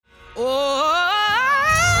Welcome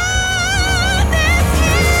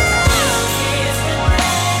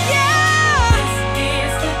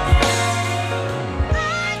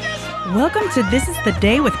to This is the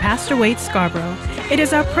Day with Pastor Wade Scarborough. It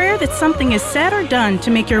is our prayer that something is said or done to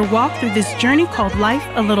make your walk through this journey called life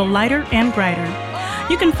a little lighter and brighter.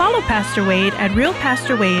 You can follow Pastor Wade at Real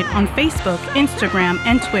Pastor Wade on Facebook, Instagram,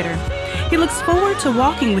 and Twitter. He looks forward to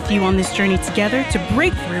walking with you on this journey together to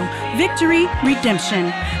breakthrough, victory, redemption.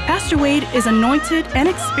 Pastor Wade is anointed and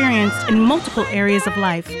experienced in multiple areas of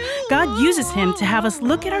life. God uses him to have us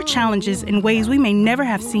look at our challenges in ways we may never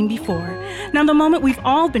have seen before. Now, the moment we've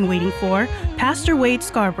all been waiting for, Pastor Wade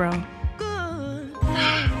Scarborough.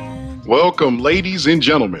 Welcome, ladies and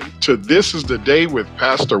gentlemen, to This is the Day with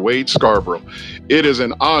Pastor Wade Scarborough. It is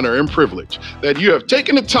an honor and privilege that you have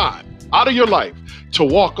taken the time out of your life to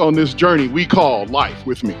walk on this journey we call life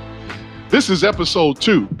with me. This is episode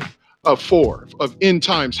 2 of 4 of End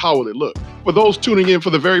Times, How Will It Look? For those tuning in for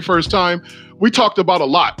the very first time, we talked about a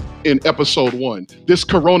lot in episode 1, this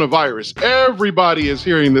coronavirus. Everybody is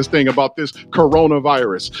hearing this thing about this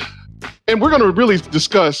coronavirus. And we're going to really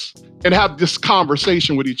discuss and have this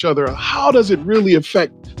conversation with each other. How does it really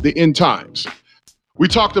affect the end times? We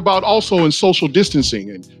talked about also in social distancing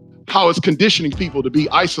and how it's conditioning people to be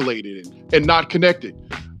isolated and not connected.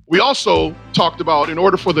 We also talked about, in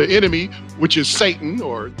order for the enemy, which is Satan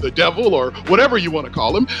or the devil or whatever you want to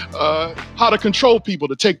call him, how to control people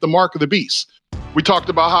to take the mark of the beast. We talked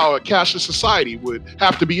about how a cashless society would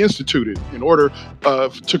have to be instituted in order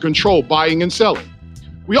to control buying and selling.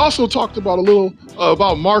 We also talked about a little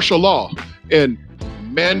about martial law and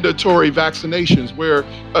mandatory vaccinations, where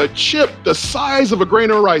a chip the size of a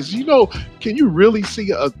grain of rice, can you really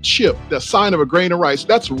see a chip the size of a grain of rice?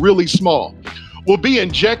 That's really small, will be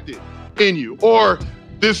injected in you. Or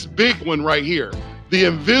this big one right here, the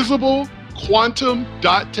invisible quantum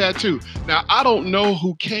dot tattoo. Now, I don't know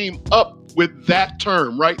who came up with that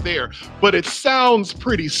term right there, but it sounds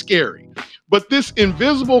pretty scary. But this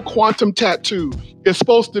invisible quantum tattoo is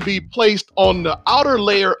supposed to be placed on the outer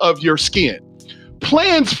layer of your skin.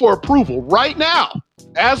 Plans for approval right now,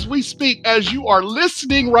 as we speak, as you are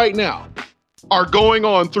listening right now, are going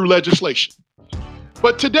on through legislation.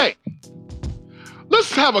 But today,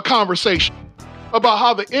 let's have a conversation about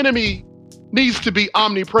how the enemy needs to be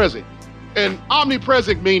omnipresent. And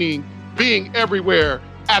omnipresent meaning being everywhere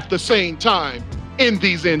at the same time in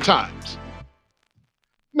these end times.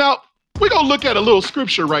 Now, we're going to look at a little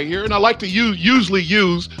scripture right here, and I like to usually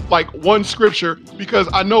use like one scripture because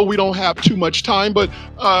I know we don't have too much time, but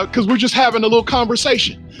because we're just having a little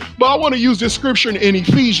conversation. But I want to use this scripture in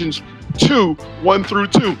Ephesians 2, 1 through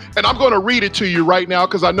 2, and I'm going to read it to you right now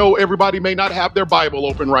because I know everybody may not have their Bible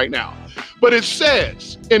open right now. But it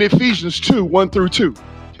says in Ephesians 2, 1 through 2,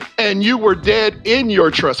 "And you were dead in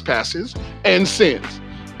your trespasses and sins,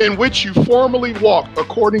 in which you formerly walked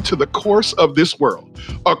according to the course of this world,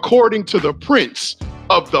 according to the prince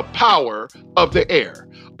of the power of the air,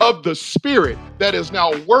 of the spirit that is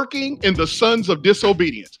now working in the sons of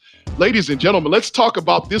disobedience." Ladies and gentlemen, let's talk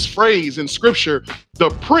about this phrase in scripture, the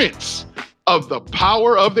prince of the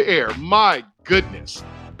power of the air. My goodness.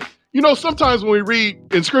 Sometimes when we read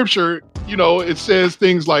in scripture, it says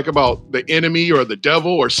things like about the enemy or the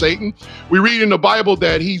devil or Satan. We read in the Bible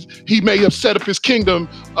that he may have set up his kingdom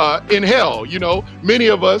in hell. Many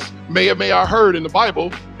of us may have heard in the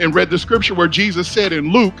Bible and read the scripture where Jesus said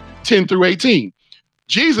in Luke 10 through 18,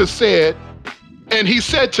 Jesus said, and he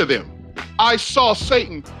said to them, "I saw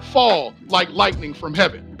Satan fall like lightning from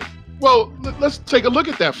heaven." Well, let's take a look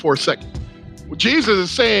at that for a second. Jesus is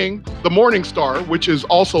saying the morning star, which is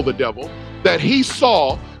also the devil, that he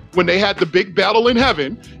saw when they had the big battle in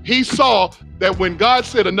heaven. He saw that when God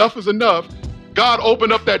said enough is enough, God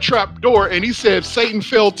opened up that trap door and he said Satan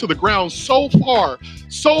fell to the ground so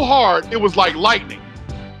hard, it was like lightning.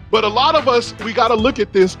 But a lot of us, we got to look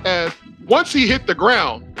at this as once he hit the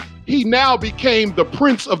ground, he now became the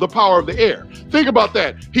prince of the power of the air. Think about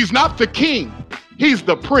that. He's not the king, he's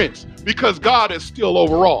the prince, because God is still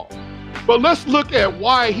over all. But let's look at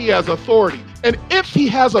why he has authority. And if he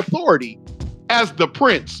has authority as the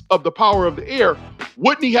prince of the power of the air,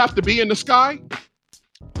 wouldn't he have to be in the sky?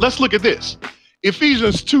 Let's look at this.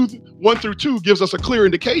 Ephesians 2, 1 through 2 gives us a clear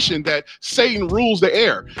indication that Satan rules the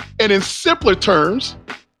air. And in simpler terms,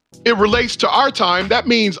 it relates to our time. That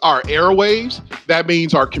means our airwaves. That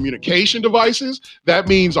means our communication devices. That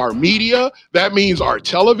means our media. That means our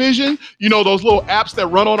television. Those little apps that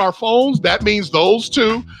run on our phones. That means those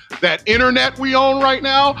too. That internet we own right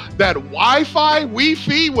now. That Wi-Fi,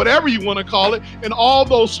 Wi-Fi, whatever you want to call it. And all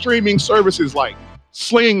those streaming services like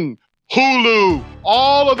Sling, Hulu,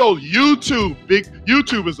 all of those,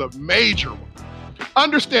 YouTube is a major one.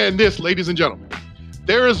 Understand this, ladies and gentlemen.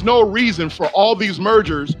 There is no reason for all these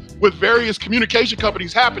mergers with various communication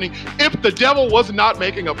companies happening if the devil was not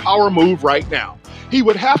making a power move right now. He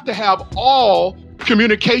would have to have all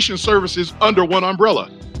communication services under one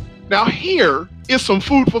umbrella. Now here is some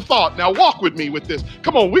food for thought. Now walk with me with this.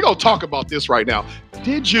 Come on, we're gonna talk about this right now.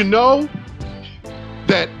 Did you know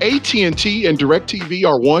that AT&T and DirecTV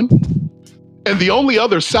are one? And the only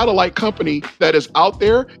other satellite company that is out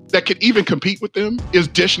there that could even compete with them is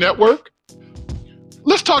Dish Network.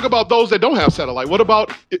 Let's talk about those that don't have satellite. What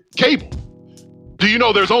about cable? Do you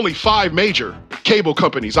know there's only 5 major cable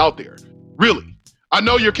companies out there? Really? I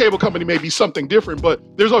know your cable company may be something different, but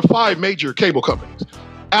there's 5 major cable companies.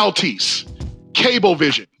 Altice,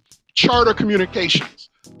 Cablevision, Charter Communications,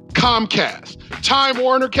 Comcast, Time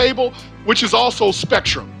Warner Cable, which is also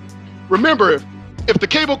Spectrum. Remember, if the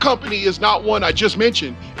cable company is not one I just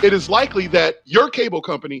mentioned, it is likely that your cable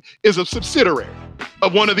company is a subsidiary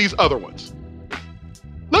of one of these other ones.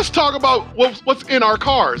 Let's talk about what's in our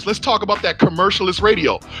cars. Let's talk about that commercialist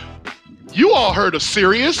radio. You all heard of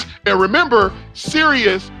Sirius, and remember,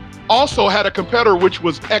 Sirius also had a competitor, which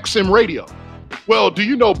was XM Radio. Well, do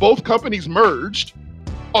you know both companies merged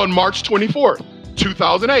on March 24th,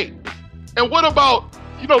 2008? And what about,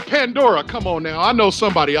 Pandora? Come on now, I know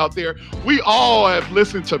somebody out there. We all have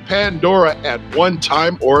listened to Pandora at one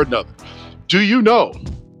time or another. Do you know,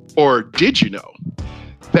 or did you know,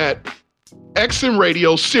 that XM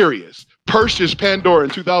Radio Sirius purchased Pandora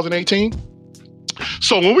in 2018?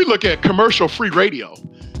 So when we look at commercial-free radio,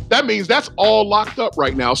 that means that's all locked up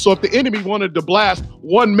right now. So if the enemy wanted to blast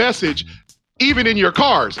one message, even in your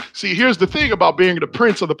cars. See, here's the thing about being the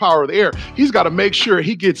prince of the power of the air. He's got to make sure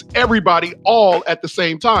he gets everybody all at the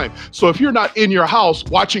same time. So if you're not in your house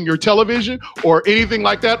watching your television or anything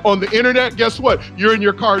like that on the internet, guess what? You're in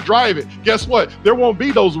your car driving. Guess what? There won't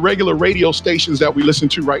be those regular radio stations that we listen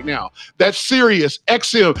to right now. That Sirius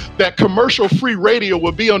XM, that commercial-free radio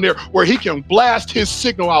will be on there where he can blast his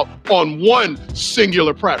signal out on one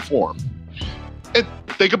singular platform. And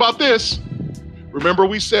think about this. Remember,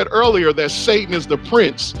 we said earlier that Satan is the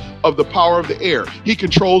prince of the power of the air. He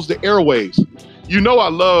controls the airwaves. You know, I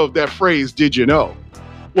love that phrase, did you know?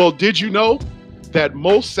 Well, did you know that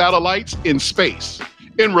most satellites in space,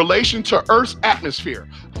 in relation to Earth's atmosphere,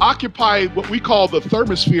 occupy what we call the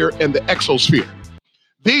thermosphere and the exosphere?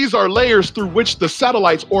 These are layers through which the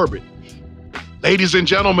satellites orbit. Ladies and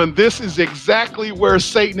gentlemen, this is exactly where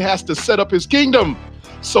Satan has to set up his kingdom,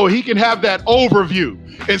 so he can have that overview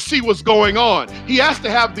and see what's going on. He has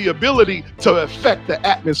to have the ability to affect the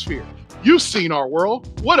atmosphere. You've seen our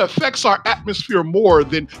world. What affects our atmosphere more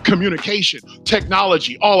than communication,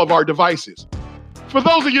 technology, all of our devices? For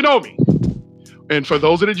those of you know me, and for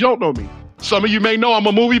those that don't know me, some of you may know I'm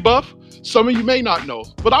a movie buff. Some of you may not know,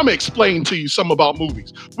 but I'm gonna explain to you some about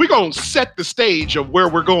movies. We're gonna set the stage of where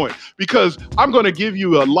we're going, because I'm gonna give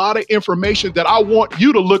you a lot of information that I want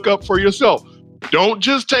you to look up for yourself. Don't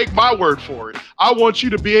just take my word for it. I want you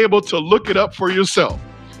to be able to look it up for yourself.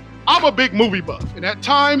 I'm a big movie buff, and at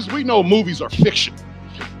times we know movies are fiction,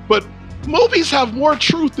 but movies have more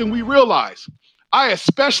truth than we realize. I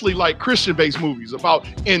especially like Christian-based movies about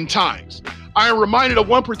end times. I am reminded of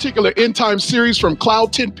one particular end time series from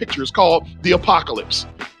Cloud 10 Pictures called The Apocalypse.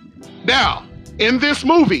 Now, in this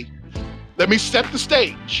movie, let me set the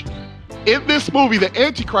stage. In this movie, the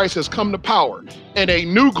Antichrist has come to power and a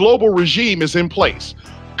new global regime is in place.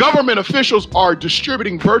 Government officials are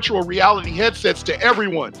distributing virtual reality headsets to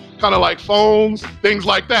everyone, kind of like phones, things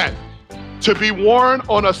like that, to be worn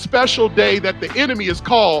on a special day that the enemy has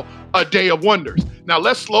called a day of wonders. Now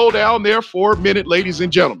let's slow down there for a minute, ladies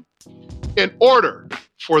and gentlemen. In order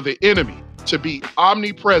for the enemy to be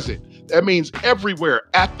omnipresent, that means everywhere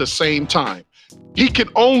at the same time. He can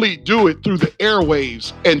only do it through the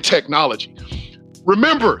airwaves and technology.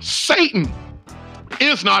 Remember, Satan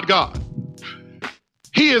is not God.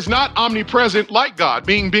 He is not omnipresent like God,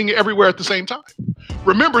 being everywhere at the same time.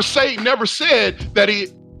 Remember, Satan never said that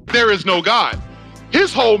there is no God.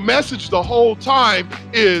 His whole message the whole time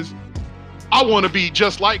is, I want to be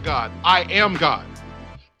just like God. I am God.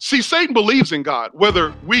 See, Satan believes in God,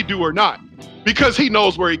 whether we do or not, because he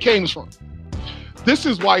knows where he came from. This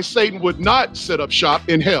is why Satan would not set up shop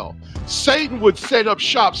in hell. Satan would set up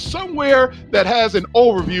shop somewhere that has an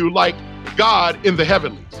overview like God in the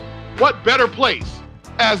heavenlies. What better place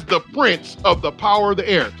as the prince of the power of the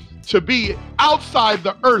air to be outside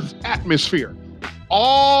the Earth's atmosphere?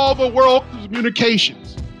 All the world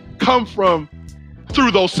communications come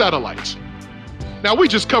through those satellites. Now, we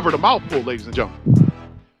just covered a mouthful, ladies and gentlemen.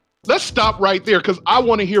 Let's stop right there because I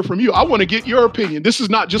want to hear from you. I want to get your opinion. This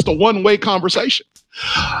is not just a one-way conversation.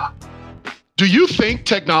 Do you think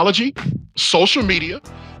technology, social media,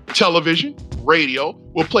 television, radio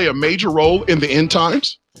will play a major role in the end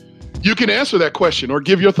times? You can answer that question or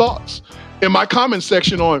give your thoughts in my comment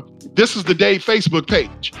section on This Is the Day Facebook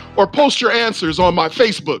page, or post your answers on my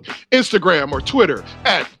Facebook, Instagram, or Twitter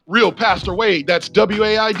at Real Pastor Wade. That's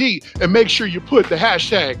WAID, and make sure you put the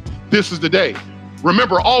hashtag This Is the Day.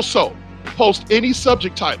 Remember, also post any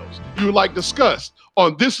subject titles you would like discussed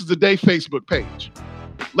on This Is the Day Facebook page.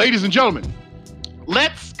 Ladies and gentlemen,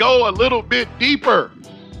 let's go a little bit deeper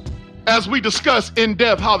as we discuss in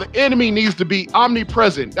depth how the enemy needs to be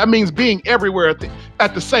omnipresent. That means being everywhere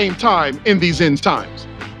at the same time in these end times.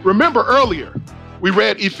 Remember earlier, we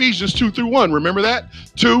read Ephesians 2-1. Remember that?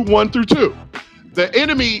 2:1-2. The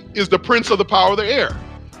enemy is the prince of the power of the air.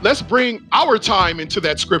 Let's bring our time into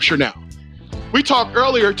that scripture now. We talked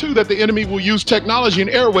earlier too that the enemy will use technology and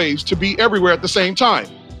airwaves to be everywhere at the same time.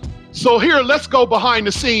 So here, let's go behind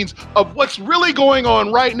the scenes of what's really going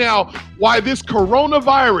on right now, why this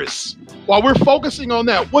coronavirus, while we're focusing on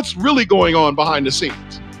that, what's really going on behind the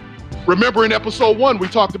scenes. Remember in episode 1, we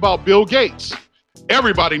talked about Bill Gates.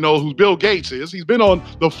 Everybody knows who Bill Gates is. He's been on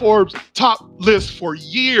the Forbes top list for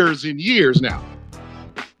years and years now.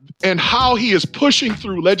 And how he is pushing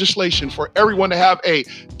through legislation for everyone to have a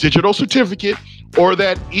digital certificate, or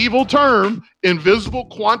that evil term, invisible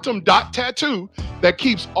quantum dot tattoo, that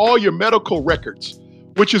keeps all your medical records,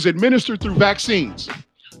 which is administered through vaccines.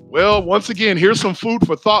 Well, once again, here's some food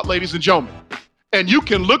for thought, ladies and gentlemen. And you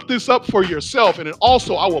can look this up for yourself. And then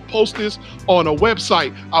also, I will post this on a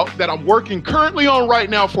website that I'm working currently on right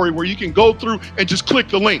now for you, where you can go through and just click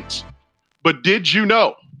the links. But did you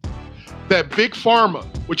know that Big Pharma,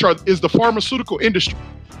 which is the pharmaceutical industry,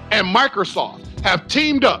 and Microsoft have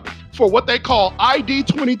teamed up for what they call ID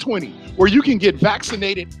 2020, where you can get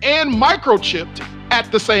vaccinated and microchipped at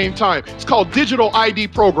the same time? It's called Digital ID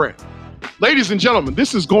Program. Ladies and gentlemen,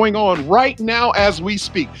 this is going on right now as we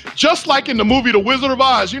speak. Just like in the movie The Wizard of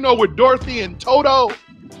Oz, with Dorothy and Toto.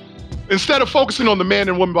 Instead of focusing on the man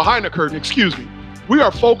and woman behind the curtain, we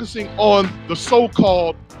are focusing on the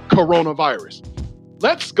so-called coronavirus.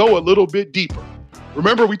 Let's go a little bit deeper.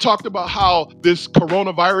 Remember, we talked about how this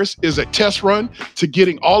coronavirus is a test run to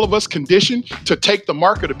getting all of us conditioned to take the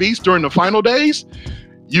mark of the beast during the final days?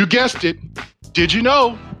 You guessed it. Did you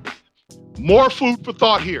know? More food for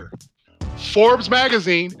thought here. Forbes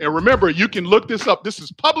magazine, and remember, you can look this up. This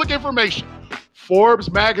is public information. Forbes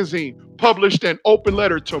magazine published an open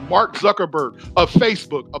letter to Mark Zuckerberg of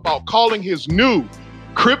Facebook about calling his new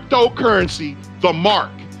cryptocurrency the Mark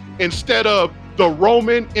instead of the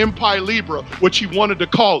Roman Empire Libra, which he wanted to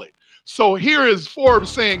call it. So here is Forbes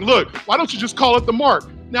saying, look, why don't you just call it the Mark?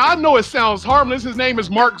 Now, I know it sounds harmless. His name is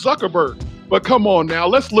Mark Zuckerberg. But come on now,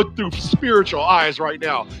 let's look through spiritual eyes right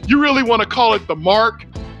now. You really want to call it the Mark?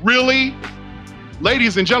 Really?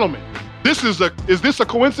 Ladies and gentlemen, is this a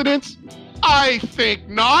coincidence? I think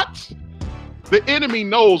not. The enemy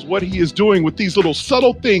knows what he is doing with these little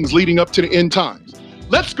subtle things leading up to the end times.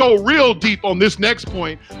 Let's go real deep on this next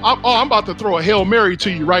point. I'm about to throw a Hail Mary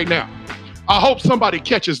to you right now. I hope somebody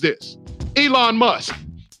catches this. Elon Musk,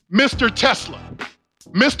 Mr. Tesla,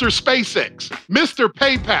 Mr. SpaceX, Mr.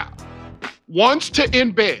 PayPal wants to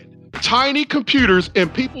embed tiny computers in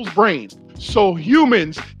people's brains so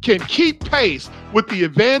humans can keep pace with the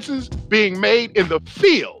advances being made in the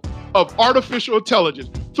field of artificial intelligence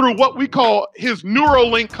through what we call his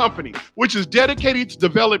Neuralink company, which is dedicated to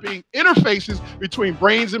developing interfaces between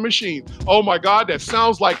brains and machines. Oh my God, that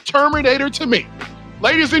sounds like Terminator to me.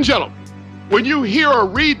 Ladies and gentlemen, when you hear or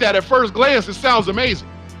read that at first glance, it sounds amazing.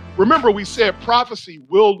 Remember, we said prophecy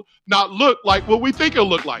will not look like what we think it'll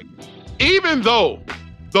look like. Even though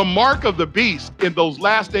the mark of the beast in those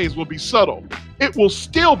last days will be subtle, it will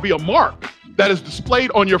still be a mark that is displayed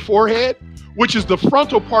on your forehead, which is the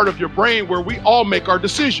frontal part of your brain where we all make our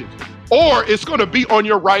decisions. Or it's going to be on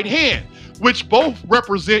your right hand, which both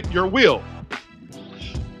represent your will.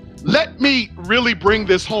 Let me really bring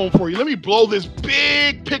this home for you. Let me blow this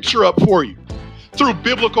big picture up for you through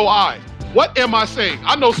biblical eyes. What am I saying?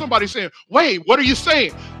 I know somebody's saying, wait, what are you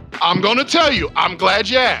saying? I'm going to tell you. I'm glad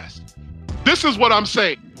you asked. This is what I'm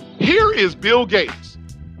saying. Here is Bill Gates,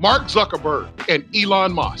 Mark Zuckerberg, and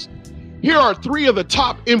Elon Musk. Here are three of the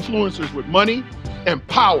top influencers with money and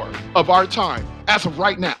power of our time as of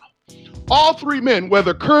right now. All three men,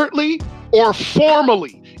 whether currently or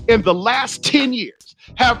formerly in the last 10 years,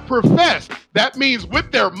 have professed, that means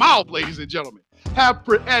with their mouth, ladies and gentlemen, have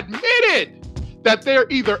admitted that they're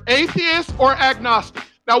either atheist or agnostic.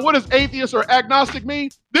 Now, what does atheist or agnostic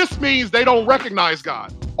mean? This means they don't recognize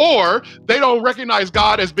God, or they don't recognize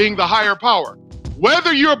God as being the higher power.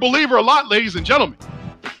 Whether you're a believer or not, ladies and gentlemen,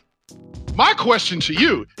 my question to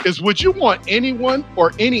you is, would you want anyone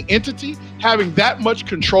or any entity having that much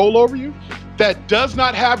control over you that does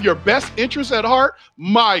not have your best interests at heart?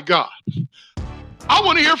 My God. I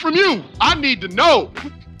want to hear from you. I need to know.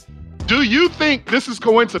 Do you think this is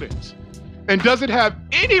coincidence? And does it have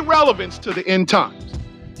any relevance to the end times?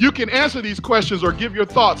 You can answer these questions or give your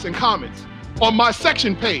thoughts and comments on my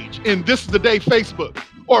section page in This Is the Day Facebook,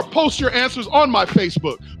 or post your answers on my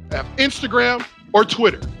Facebook, at Instagram, or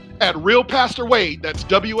Twitter at Real Pastor Wade, that's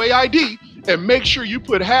WAID, and make sure you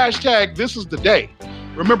put hashtag This Is the Day.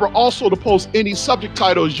 Remember also to post any subject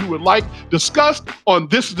titles you would like discussed on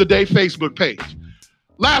This Is the Day Facebook page.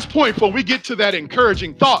 Last point before we get to that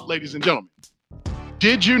encouraging thought, ladies and gentlemen.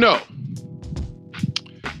 Did you know,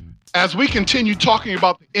 as we continue talking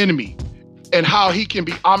about the enemy and how he can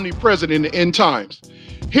be omnipresent in the end times,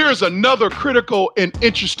 here's another critical and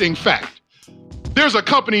interesting fact. There's a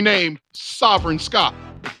company named Sovereign Sky.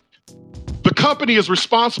 The company is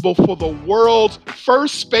responsible for the world's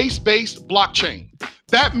first space-based blockchain.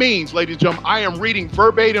 That means, ladies and gentlemen, I am reading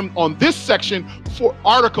verbatim on this section for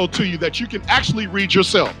article to you that you can actually read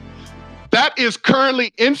yourself. That is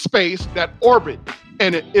currently in space, that orbit,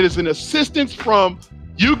 and it is an assistance from,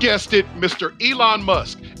 you guessed it, Mr. Elon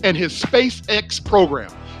Musk and his SpaceX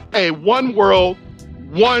program, a one world,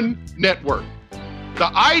 one network.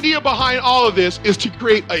 The idea behind all of this is to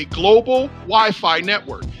create a global Wi-Fi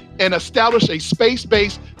network and establish a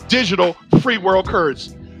space-based digital free world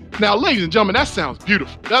currency. Now, ladies and gentlemen, that sounds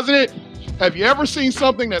beautiful, doesn't it? Have you ever seen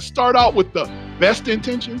something that started out with the best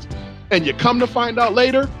intentions and you come to find out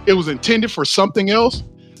later it was intended for something else?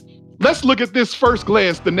 Let's look at this first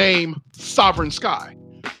glance, the name Sovereign Sky.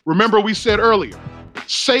 Remember we said earlier,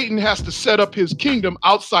 Satan has to set up his kingdom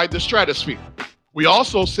outside the stratosphere. We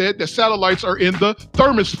also said that satellites are in the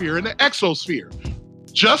thermosphere and the exosphere.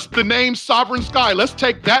 Just the name Sovereign Sky, let's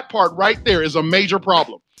take that part right there, is a major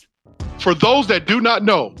problem. For those that do not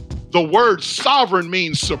know, the word sovereign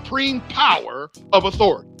means supreme power of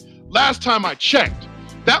authority. Last time I checked,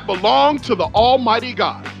 that belonged to the Almighty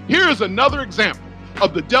God. Here is another example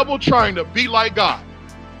of the devil trying to be like God.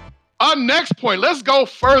 Our next point, let's go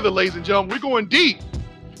further, ladies and gentlemen. We're going deep.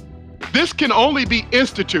 This can only be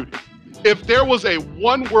instituted if there was a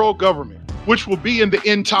one world government, which will be in the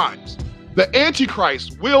end times. The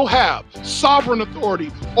Antichrist will have sovereign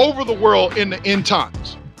authority over the world in the end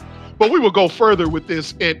times. But we will go further with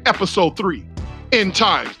this in episode 3, End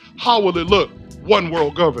Times. How will it look? One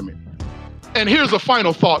world government. And here's a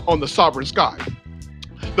final thought on the Sovereign Sky.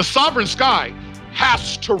 The Sovereign Sky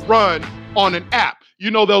has to run on an app. You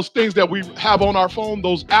know those things that we have on our phone,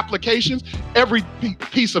 those applications? Every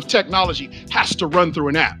piece of technology has to run through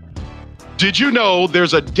an app. Did you know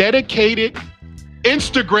there's a dedicated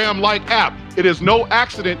Instagram-like app? It is no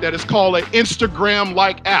accident that it's called an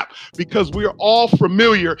Instagram-like app, because we are all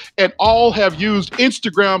familiar and all have used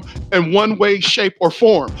Instagram in one way, shape, or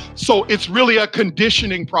form. So it's really a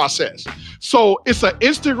conditioning process. So it's an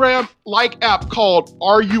Instagram-like app called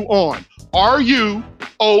Are You On?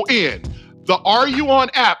 R-U-O-N. The Are You On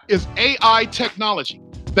app is AI technology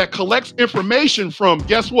that collects information from,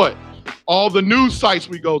 guess what? All the news sites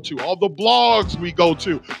we go to, all the blogs we go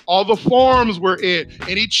to, all the forums we're in,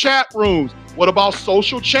 any chat rooms. What about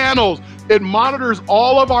social channels? It monitors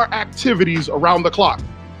all of our activities around the clock.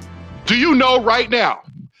 Do you know right now,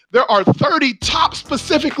 there are 30 top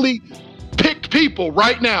specifically picked people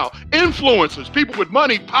right now, influencers, people with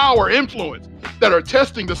money, power, influence, that are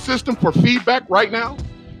testing the system for feedback right now?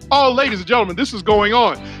 Oh, ladies and gentlemen, this is going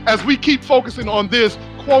on. As we keep focusing on this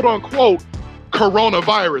quote unquote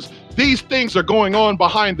coronavirus, these things are going on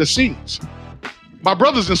behind the scenes. My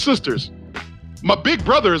brothers and sisters, my big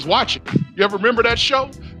brother is watching. You ever remember that show,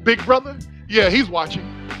 Big Brother? Yeah, he's watching.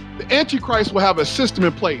 The Antichrist will have a system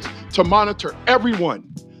in place to monitor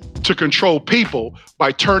everyone, to control people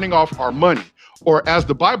by turning off our money, or as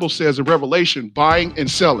the Bible says in Revelation, buying and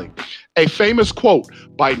selling. A famous quote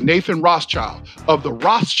by Nathan Rothschild of the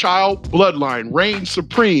Rothschild bloodline reigns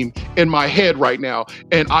supreme in my head right now.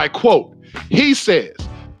 And I quote, he says,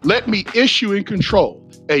 "Let me issue and control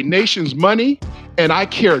a nation's money, and I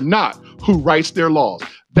care not who writes their laws."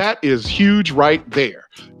 That is huge right there.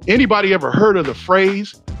 Anybody ever heard of the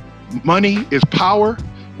phrase, money is power?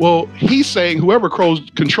 Well, he's saying whoever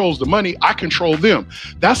controls the money, I control them.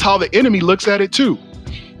 That's how the enemy looks at it too.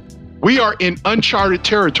 We are in uncharted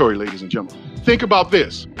territory, ladies and gentlemen. Think about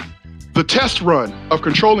this. The test run of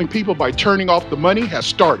controlling people by turning off the money has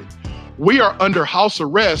started. We are under house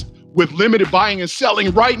arrest with limited buying and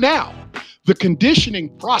selling right now. The conditioning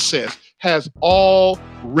process has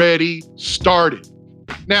already started.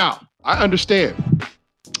 Now, I understand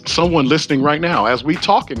someone listening right now as we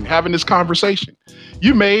talk and having this conversation.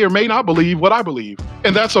 You may or may not believe what I believe,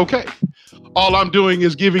 and that's okay. All I'm doing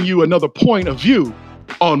is giving you another point of view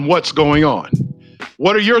on what's going on.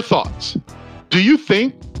 What are your thoughts? Do you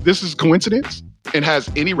think this is coincidence and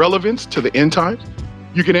has any relevance to the end times?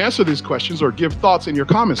 You can answer these questions or give thoughts in your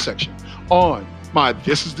comments section on my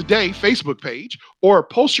This Is the Day Facebook page, or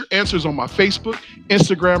post your answers on my Facebook,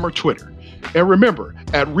 Instagram, or Twitter. And remember,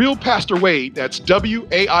 at Real Pastor Wade, that's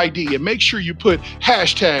WAID, and make sure you put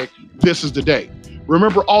hashtag This Is the Day.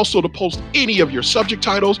 Remember also to post any of your subject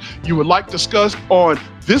titles you would like discussed on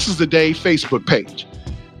This Is the Day Facebook page.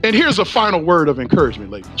 And here's a final word of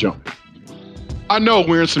encouragement, ladies and gentlemen. I know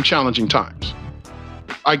we're in some challenging times.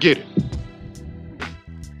 I get it.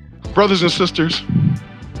 Brothers and sisters,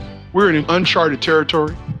 we're in uncharted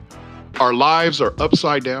territory. Our lives are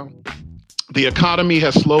upside down. The economy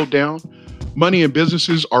has slowed down. Money and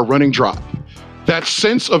businesses are running dry. That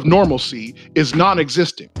sense of normalcy is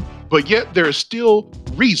non-existent, but yet there is still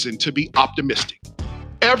reason to be optimistic.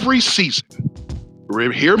 Every season,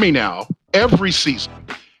 hear me now, every season,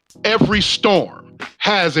 every storm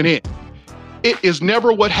has an end. It is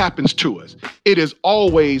never what happens to us. It is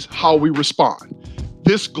always how we respond.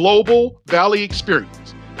 This global valley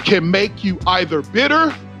experience can make you either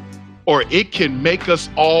bitter or it can make us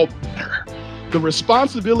all better. The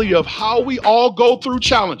responsibility of how we all go through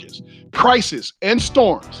challenges, crises, and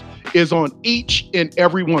storms is on each and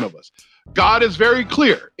every one of us. God is very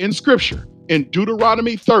clear in Scripture in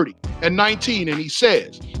Deuteronomy 30:19, and he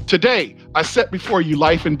says, "Today I set before you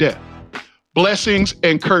life and death, blessings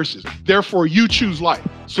and curses. Therefore you choose life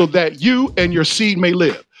so that you and your seed may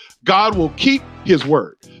live." God will keep his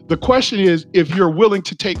word. The question is if you're willing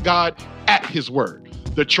to take God at his word.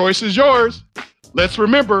 The choice is yours. Let's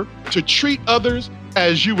remember to treat others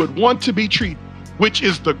as you would want to be treated, which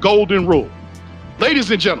is the golden rule.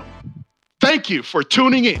 Ladies and gentlemen, thank you for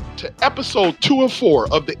tuning in to episode 2 of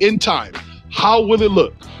 4 of the End Times. How Will It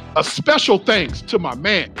Look? A special thanks to my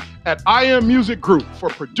man at I Am Music Group for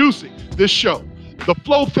producing this show. The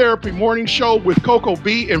Flow Therapy Morning Show with Coco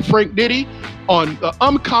B and Frank Nitty on the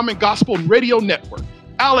Uncommon Gospel Radio Network.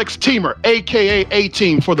 Alex Teamer, aka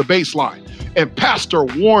A-Team, for the baseline, and Pastor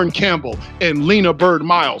Warren Campbell and Lena Bird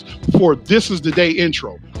Miles for This Is the Day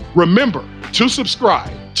intro. Remember to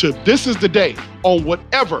subscribe to This Is the Day on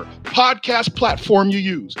whatever podcast platform you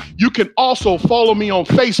use. You can also follow me on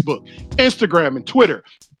Facebook, Instagram, and Twitter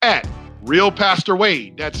at Real Pastor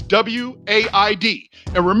Wade. That's WAID.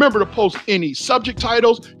 And remember to post any subject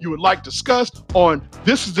titles you would like discussed on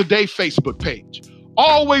This Is the Day Facebook page.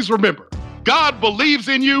 Always remember, God believes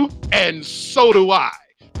in you, and so do I.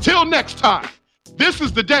 Till next time, this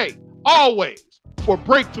is the day, always, for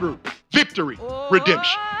breakthrough, victory,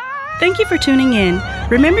 redemption. Thank you for tuning in.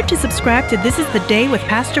 Remember to subscribe to This Is the Day with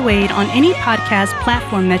Pastor Wade on any podcast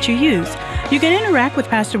platform that you use. You can interact with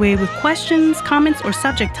Pastor Wade with questions, comments, or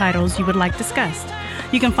subject titles you would like discussed.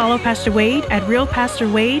 You can follow Pastor Wade at Real Pastor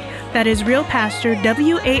Wade, that is Real Pastor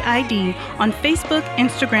WAID, on Facebook,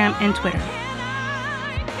 Instagram, and Twitter.